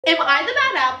Am I the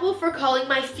bad apple for calling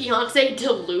my fiance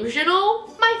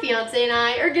delusional? My fiance and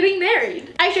I are getting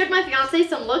married. I showed my fiance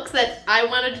some looks that I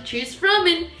wanted to choose from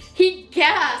and he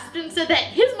gasped and said that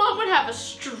his mom would have a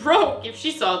stroke if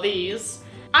she saw these.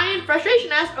 I in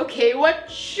frustration asked, okay, what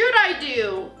should I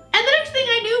do? And the next thing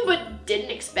I knew but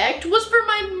didn't expect was for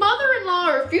my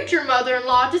mother-in-law or future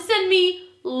mother-in-law to send me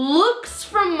looks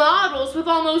from models with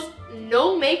almost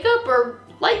no makeup or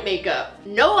light makeup.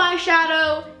 No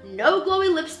eyeshadow, no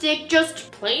glowy lipstick,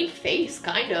 just plain face,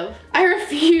 kind of. I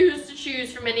refused to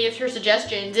choose from any of her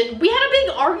suggestions and we had a big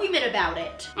argument about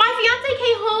it. My fiance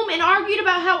came home and argued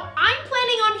about how I'm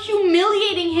planning on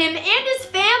humiliating him and his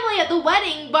family at the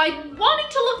wedding by wanting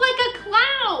to look like a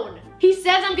clown. He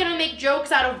says I'm gonna make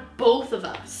jokes out of both of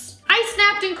us. I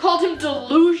snapped and called him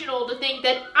delusional to think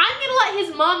that I'm gonna let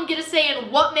his mom get a say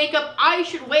in what makeup I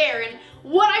should wear and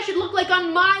what I should look like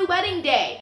on my wedding day.